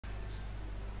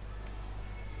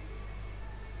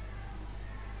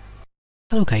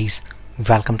Hello guys,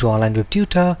 welcome to Online Web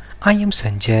Tutor. I am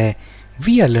Sanjay.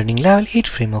 We are learning Level 8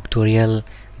 Framework tutorial.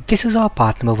 This is our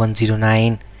part number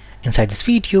 109. Inside this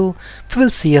video, we will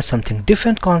see something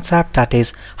different concept, that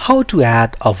is how to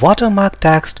add a watermark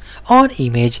text on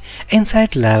image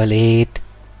inside Level 8.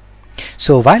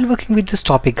 So while working with this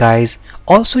topic guys,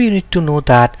 also you need to know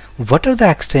that what are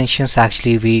the extensions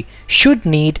actually we should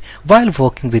need while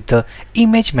working with the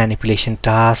image manipulation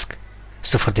task.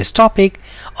 So for this topic,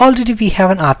 already we have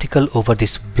an article over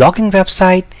this blogging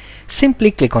website.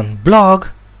 Simply click on blog,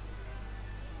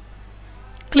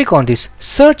 click on this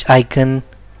search icon,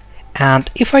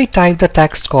 and if I type the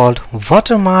text called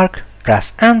watermark,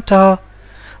 press enter,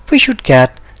 we should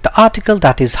get the article,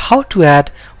 that is how to add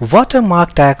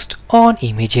watermark text on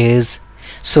images.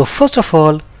 So first of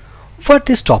all, what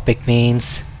this topic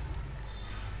means.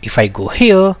 If I go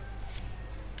here,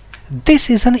 this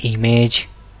is an image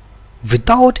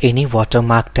without any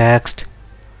watermark text.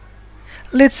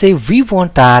 Let's say we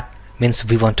want that, means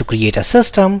we want to create a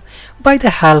system. By the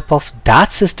help of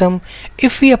that system,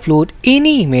 if we upload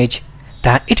any image,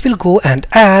 then it will go and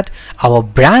add our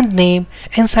brand name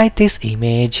inside this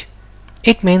image.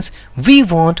 It means we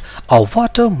want a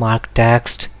watermark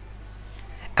text.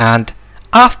 And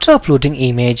after uploading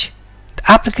image,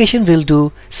 the application will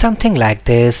do something like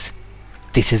this.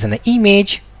 This is an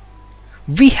image.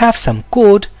 We have some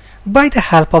code. By the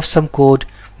help of some code,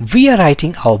 we are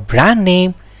writing our brand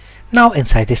name now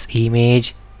inside this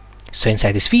image. So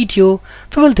inside this video,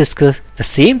 we will discuss the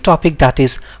same topic, that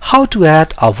is how to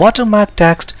add a watermark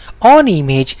text on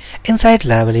image inside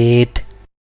Level 8.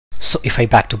 So if I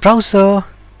back to browser,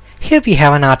 here we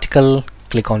have an article.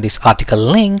 Click on this article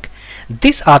link.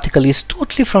 This article is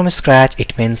totally from scratch.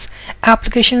 It means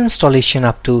application installation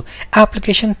up to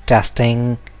application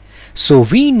testing. So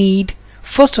we need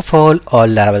first of all a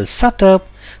Laravel setup.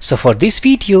 So for this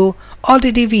video,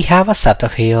 already we have a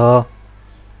setup here.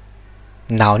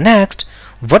 Now next,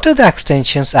 what are the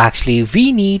extensions actually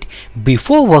we need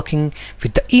before working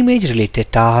with the image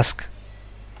related task?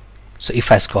 So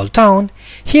if I scroll down,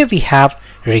 here we have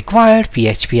required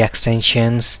PHP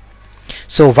extensions.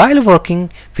 So while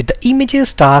working with the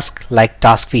images task,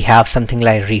 we have something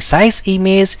like resize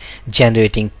image,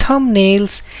 generating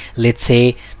thumbnails, let's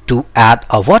say to add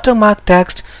a watermark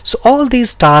text. So all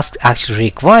these tasks actually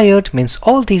required, means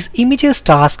all these images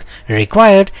tasks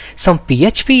required some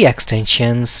PHP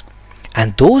extensions,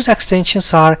 and those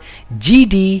extensions are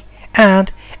GD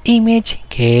and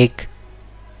ImageGig.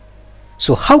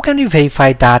 So how can we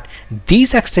verify that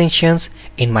these extensions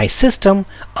in my system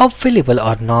are available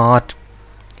or not?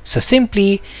 So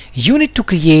simply you need to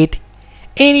create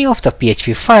any of the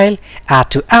PHP file,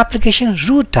 add to application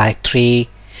root directory.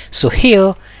 So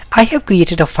here I have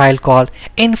created a file called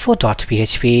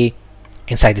info.php.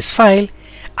 Inside this file,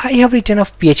 I have written a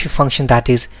PHP function, that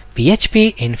is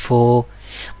PHP info.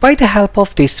 By the help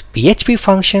of this PHP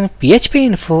function, PHP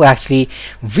info, actually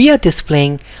we are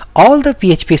displaying all the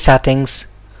PHP settings,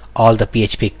 all the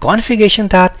PHP configuration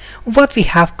that what we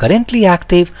have currently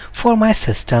active for my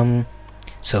system.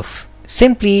 So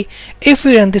simply if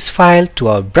we run this file to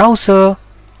our browser,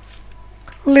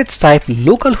 let's type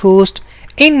localhost.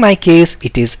 In my case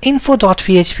it is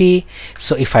info.php.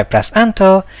 So if I press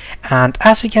enter, and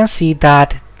as we can see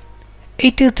that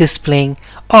it is displaying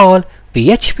all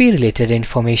PHP related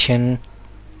information.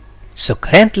 So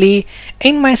currently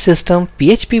in my system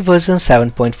PHP version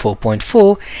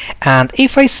 7.4.4, and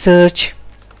if I search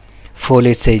for,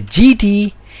 let's say,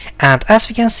 GD, and as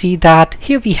we can see that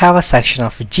here we have a section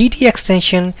of GD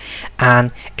extension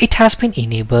and it has been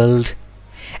enabled.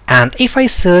 And if I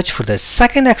search for the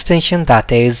second extension,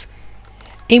 that is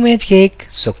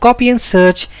ImageGig, so copy and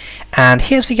search, and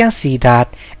here we can see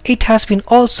that it has been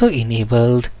also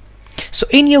enabled. So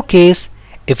in your case,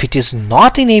 if it is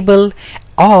not enabled,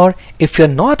 or if you're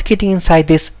not getting inside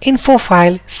this info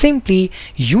file, simply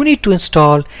you need to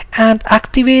install and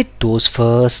activate those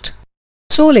first.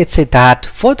 So let's say that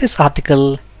for this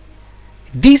article,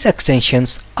 these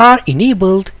extensions are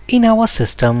enabled in our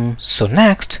system. So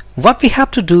next, what we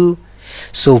have to do,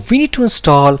 so we need to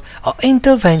install an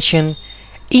intervention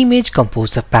image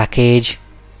composer package.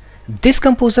 This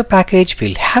composer package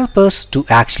will help us to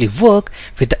actually work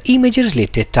with the image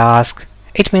related task.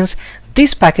 It means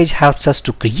this package helps us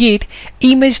to create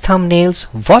image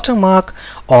thumbnails, watermark,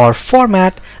 or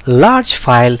format large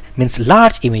file, means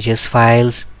large images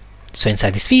files. So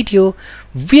inside this video,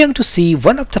 we are going to see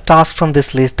one of the tasks from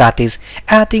this list, that is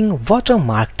adding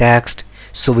watermark text.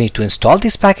 So we need to install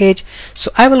this package.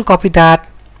 So I will copy that,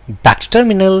 Back to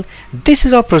terminal. This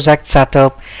is our project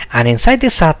setup, and inside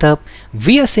this setup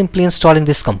we are simply installing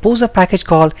this composer package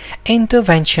called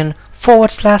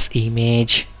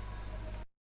intervention/image.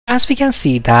 As we can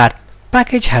see, that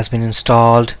package has been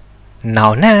installed.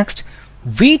 Now next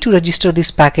we need to register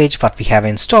this package what we have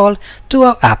installed to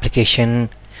our application.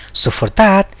 So for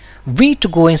that we need to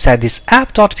go inside this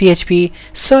app.php,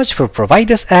 search for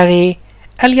providers array,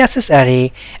 aliases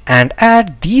array, and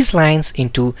add these lines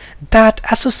into that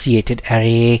associated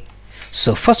array.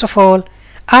 So first of all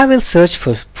I will search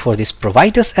for this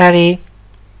providers array.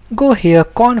 Go here,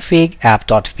 config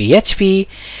app.php.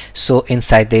 So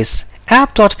inside this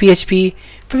app.php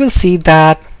we will see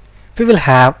that we will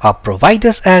have a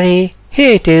providers array.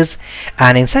 Here it is,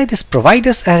 and inside this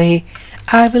providers array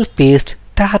I will paste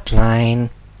that line.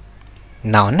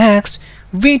 Now next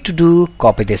we need to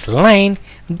copy this line,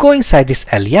 go inside this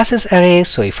aliases array.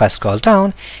 So if I scroll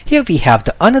down, here we have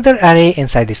the another array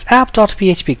inside this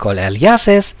app.php called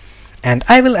aliases, and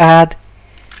I will add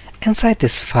inside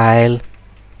this file,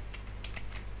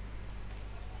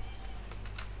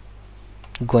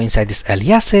 go inside this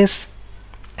aliases,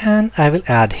 and I will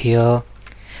add here.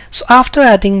 So after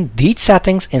adding these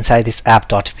settings inside this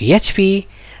app.php,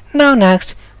 now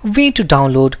next we need to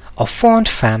download a font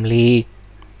family.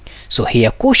 So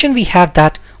here question we have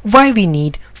that why we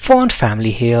need font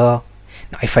family here.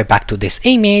 Now if I back to this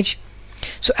image,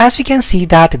 so as we can see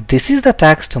that this is the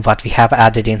text what we have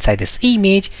added inside this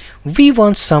image. We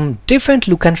want some different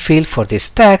look and feel for this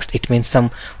text. It means some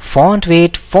font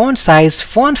weight, font size,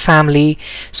 font family.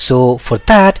 So for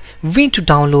that we need to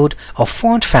download a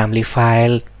font family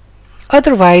file.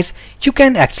 Otherwise you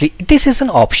can actually, this is an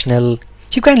optional,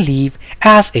 you can leave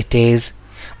as it is,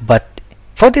 but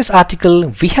for this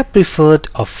article we have preferred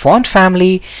a font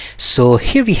family. So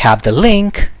here we have the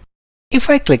link. If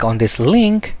I click on this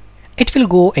link, it will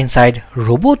go inside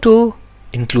Roboto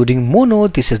including Mono.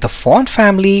 This is the font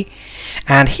family,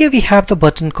 and here we have the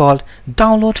button called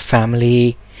download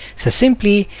family. So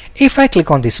simply if I click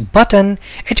on this button,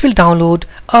 it will download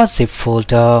a zip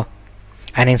folder,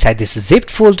 and inside this zipped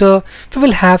folder we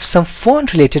will have some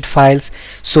font related files.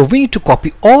 So we need to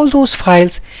copy all those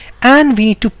files and we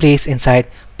need to place inside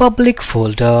public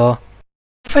folder.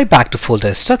 If I back to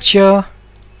folder structure,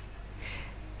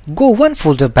 go one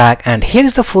folder back, and here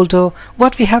is the folder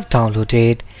what we have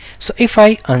downloaded. So if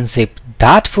I unzip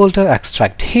that folder,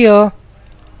 extract here,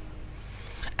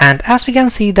 and as we can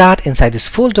see that inside this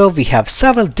folder we have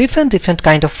several different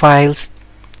kind of files.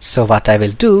 So what I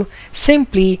will do,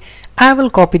 simply I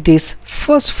will copy this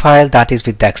first file that is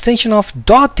with the extension of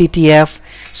 .ttf.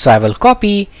 So I will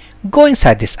copy, go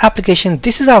inside this application,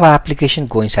 this is our application,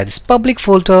 go inside this public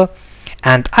folder,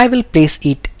 and I will place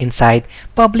it inside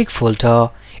public folder.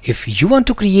 If you want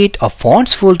to create a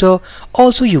fonts folder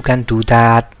also you can do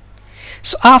that.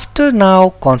 So after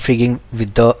now configuring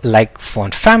with the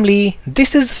font family,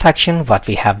 this is the section what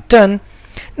we have done.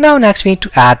 Now next we need to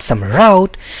add some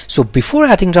route. So before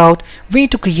adding route we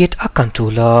need to create a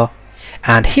controller,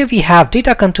 and here we have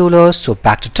data controller. So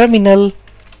back to terminal,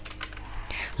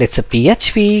 let's say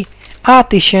php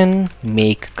artisan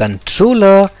make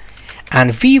controller,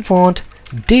 and we want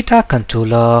data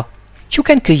controller. You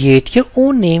can create your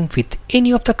own name with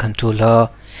any of the controller.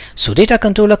 So data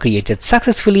controller created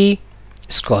successfully.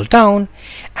 Scroll down,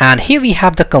 and here we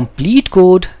have the complete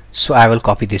code. So I will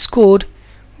copy this code,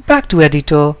 back to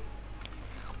editor,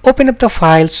 open up the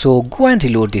file. So go and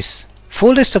reload this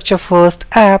folder structure first,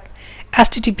 app,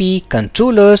 http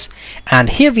controllers, and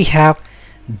here we have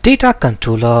data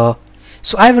controller.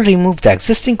 So I will remove the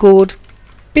existing code,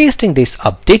 pasting this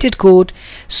updated code.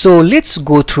 So let's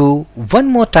go through one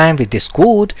more time with this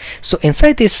code. So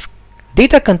inside this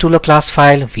data controller class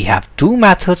file we have two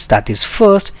methods, that is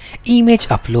first image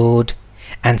upload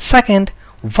and second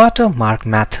watermark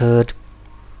method.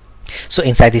 So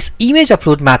inside this image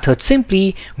upload method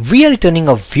simply we are returning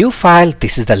a view file.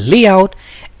 This is the layout.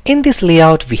 In this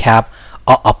layout we have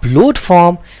a upload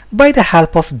form. By the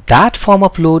help of that form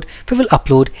upload we will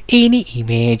upload any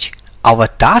image. Our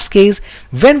task is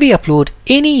when we upload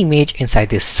any image inside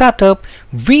this setup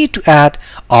we need to add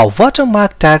a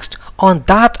watermark text on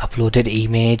that uploaded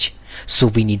image. So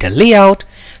we need a layout.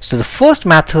 So the first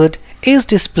method is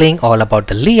displaying all about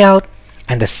the layout,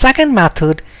 and the second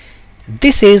method,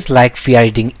 this is like we are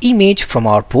reading image from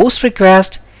our post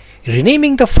request,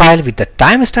 renaming the file with the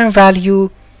timestamp value.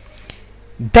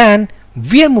 Then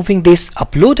we are moving this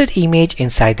uploaded image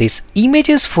inside this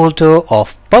images folder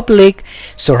of public.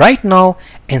 So right now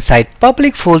inside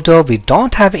public folder we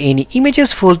don't have any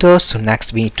images folder, so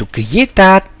next we need to create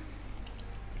that.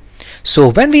 So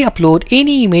when we upload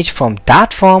any image from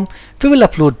that form, we will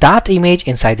upload that image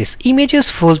inside this images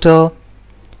folder.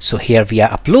 So here we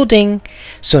are uploading.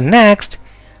 So next,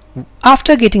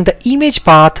 after getting the image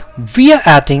path, we are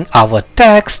adding our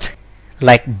text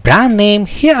like brand name.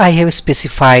 Here I have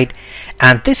specified,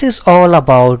 and this is all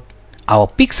about our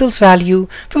pixels value.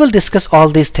 We will discuss all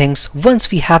these things once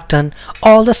we have done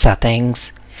all the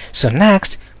settings. So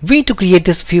next, we need to create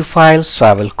this view file. So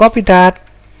I will copy that,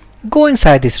 go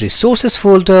inside this resources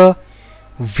folder,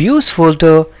 views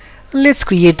folder. Let's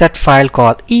create that file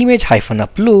called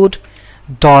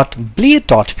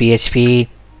image-upload.bleed.php,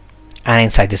 and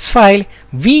inside this file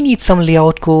we need some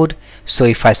layout code. So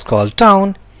if I scroll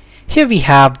down, here we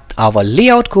have our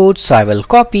layout code. So I will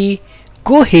copy,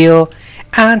 go here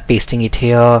and pasting it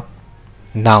here.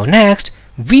 Now next,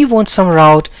 we want some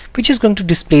route which is going to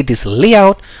display this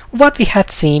layout what we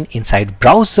had seen inside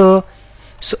browser.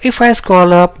 So if I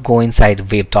scroll up, go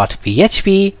inside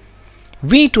web.php,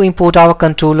 we need to import our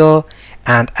controller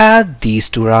and add these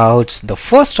two routes. The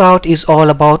first route is all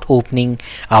about opening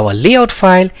our layout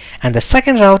file, and the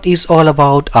second route is all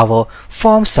about our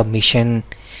form submission.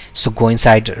 So go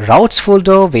inside routes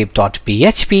folder,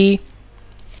 web.php.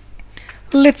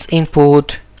 Let's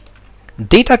import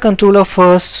data controller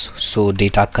first. So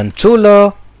data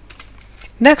controller.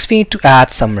 Next we need to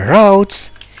add some routes.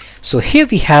 So here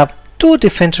we have two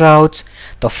different routes.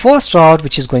 The first route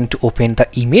which is going to open the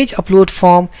image upload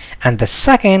form, and the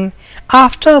second,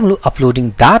 after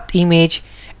uploading that image,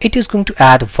 it is going to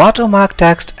add watermark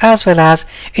text as well as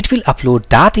it will upload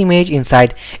that image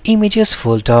inside images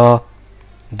folder.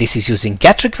 This is using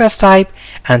get request type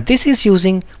and this is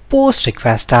using post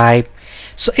request type.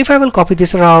 So if I will copy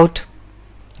this route,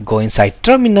 go inside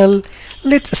terminal,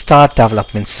 let's start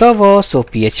development server. So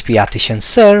PHP Artisan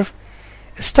serve,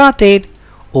 started,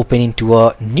 open into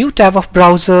a new tab of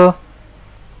browser.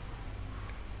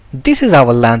 This is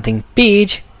our landing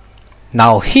page.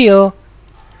 Now here,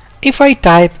 if I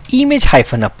type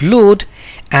image-upload,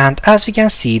 and as we can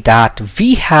see that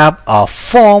we have a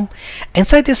form.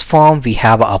 Inside this form we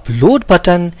have an upload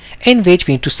button in which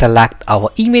we need to select our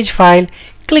image file,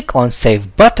 click on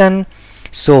save button.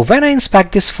 So when I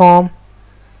inspect this form,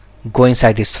 go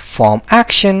inside this form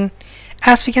action,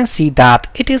 as we can see that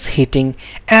it is hitting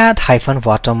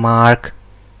add-watermark.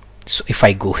 So if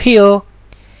I go here,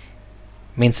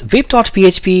 means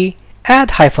web.php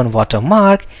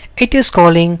add-watermark, it is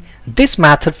calling this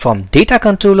method from data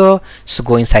controller. So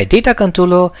go inside data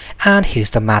controller and here's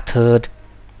the method.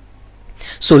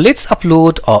 So let's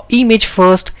upload our image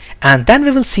first, and then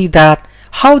we will see that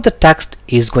how the text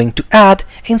is going to add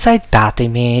inside that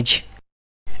image.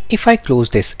 If I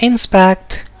close this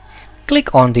inspect,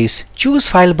 click on this choose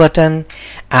file button,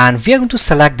 and we are going to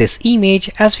select this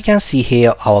image. As we can see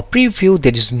here, our preview,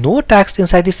 there is no text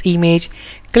inside this image.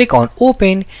 Click on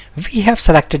open, we have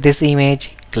selected this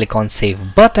image, click on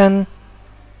save button,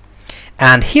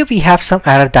 and here we have some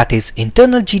error that is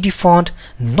internal GD font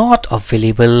not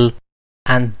available,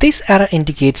 and this error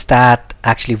indicates that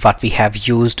actually what we have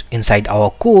used inside our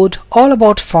code all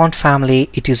about font family,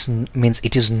 it is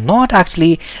not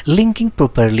actually linking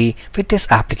properly with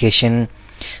this application.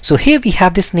 So here we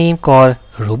have this name called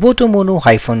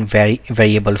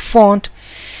robotomono-variable font,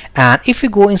 and if we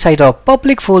go inside our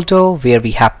public folder where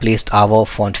we have placed our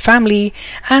font family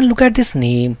and look at this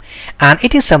name, and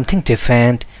it is something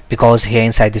different because here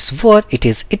inside this word it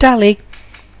is italic.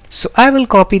 So I will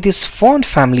copy this font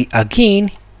family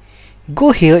again,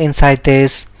 go here inside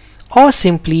this, or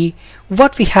simply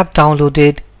what we have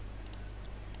downloaded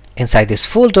inside this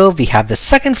folder we have the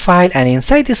second file, and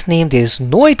inside this name there is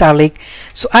no italic.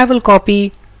 So I will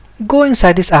copy, go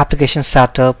inside this application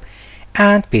setup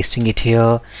and pasting it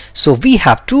here. So we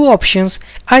have two options,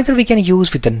 either we can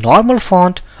use with the normal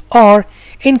font, or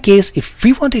in case if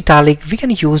we want italic we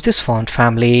can use this font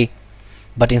family.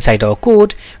 But inside our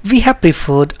code we have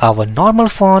preferred our normal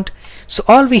font. So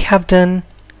all we have done,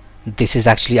 this is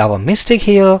actually our mistake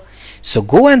here. So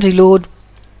go and reload,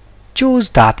 choose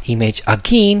that image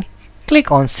again,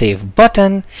 click on save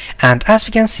button, and as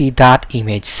we can see that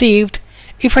image saved.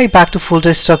 If I back to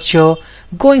folder structure,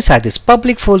 go inside this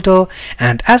public folder,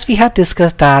 and as we had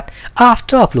discussed that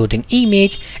after uploading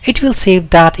image it will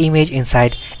save that image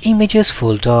inside images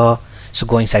folder. So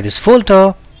go inside this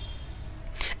folder,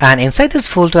 and inside this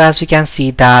folder as we can see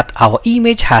that our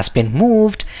image has been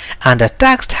moved and a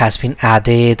text has been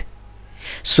added.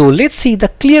 So let's see the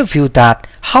clear view that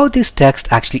how this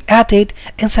text actually added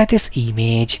inside this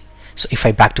image. So if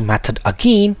I back to method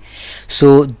again,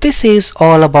 so this is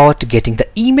all about getting the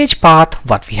image path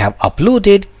what we have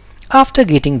uploaded. After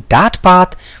getting that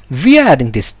path, we are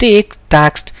adding this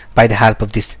text by the help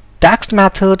of this text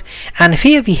method, and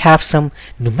here we have some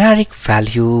numeric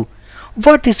value.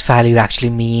 What this value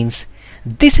actually means,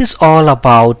 this is all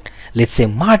about, let's say,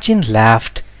 margin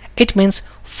left. It means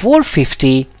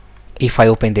 450. If I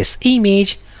open this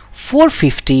image,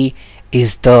 450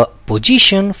 is the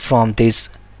position from this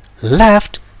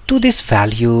left to this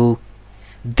value.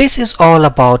 This is all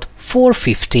about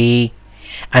 450.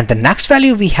 And the next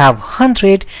value we have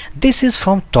 100. This is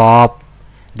from top,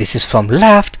 this is from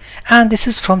left, and this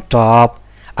is from top.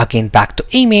 Again back to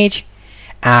image,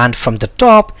 and from the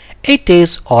top it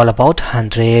is all about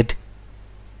 100.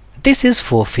 This is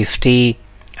 450,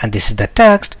 and this is the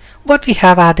text what we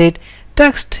have added.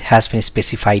 Text has been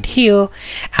specified here,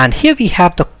 and here we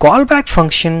have the callback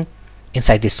function.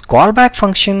 Inside this callback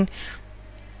function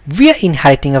we are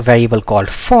inheriting a variable called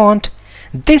font.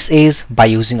 This is by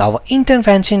using our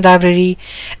intervention library,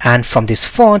 and from this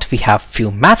font we have few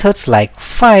methods like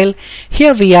file.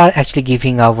 Here we are actually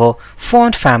giving our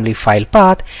font family file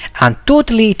path, and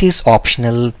totally it is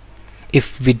optional.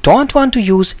 If we don't want to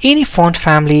use any font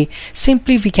family,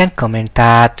 simply we can comment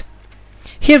that.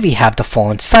 Here we have the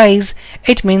font size.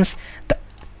 It means the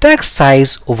text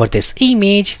size over this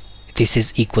image. This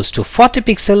is equals to 40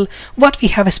 pixel what we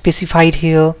have specified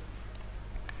here.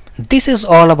 This is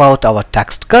all about our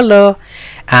text color,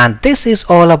 and this is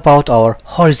all about our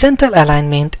horizontal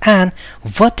alignment and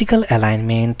vertical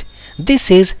alignment. This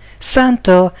is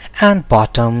center and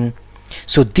bottom.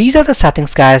 So these are the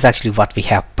settings, guys, actually what we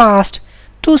have passed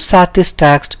to set this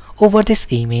text over this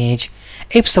image.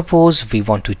 If suppose we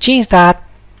want to change that,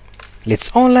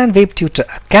 let's online Web Tutor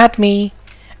Academy.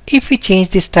 If we change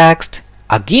this text,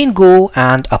 again go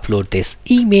and upload this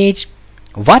image.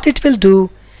 What it will do,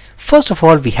 first of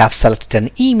all, we have selected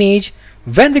an image.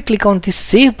 When we click on this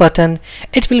save button,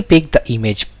 it will pick the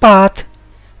image path,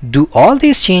 do all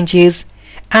these changes,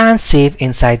 and save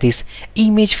inside this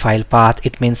image file path.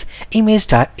 It means images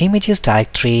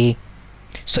directory.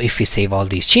 So if we save all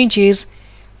these changes,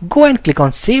 go and click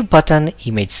on save button,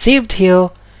 image saved here,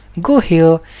 go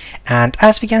here, and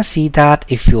as we can see that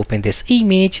if we open this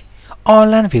image,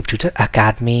 online Web Tutor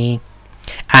Academy.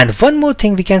 And one more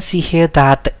thing we can see here,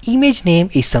 that the image name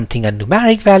is something a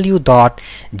numeric value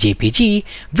 .jpg,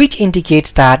 which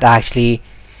indicates that actually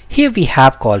here we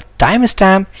have called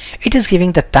timestamp. It is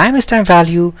giving the timestamp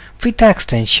value with the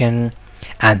extension,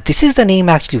 and this is the name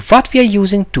actually what we are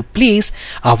using to place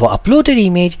our uploaded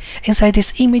image inside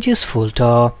this images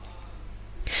folder.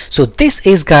 So this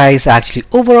is, guys, actually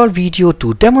overall video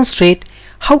to demonstrate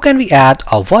how can we add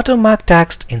a watermark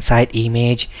text inside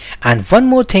image. And one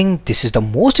more thing, this is the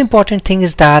most important thing,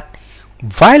 is that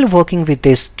while working with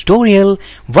this tutorial,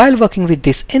 while working with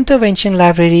this intervention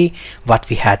library, what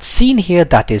we had seen here,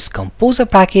 that is composer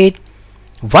package,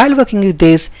 while working with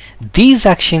this, these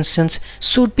extensions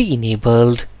should be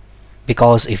enabled,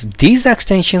 because if these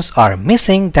extensions are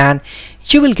missing, then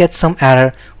you will get some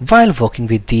error while working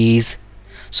with these.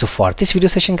 So for this video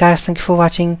session, guys, thank you for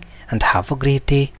watching and have a great day.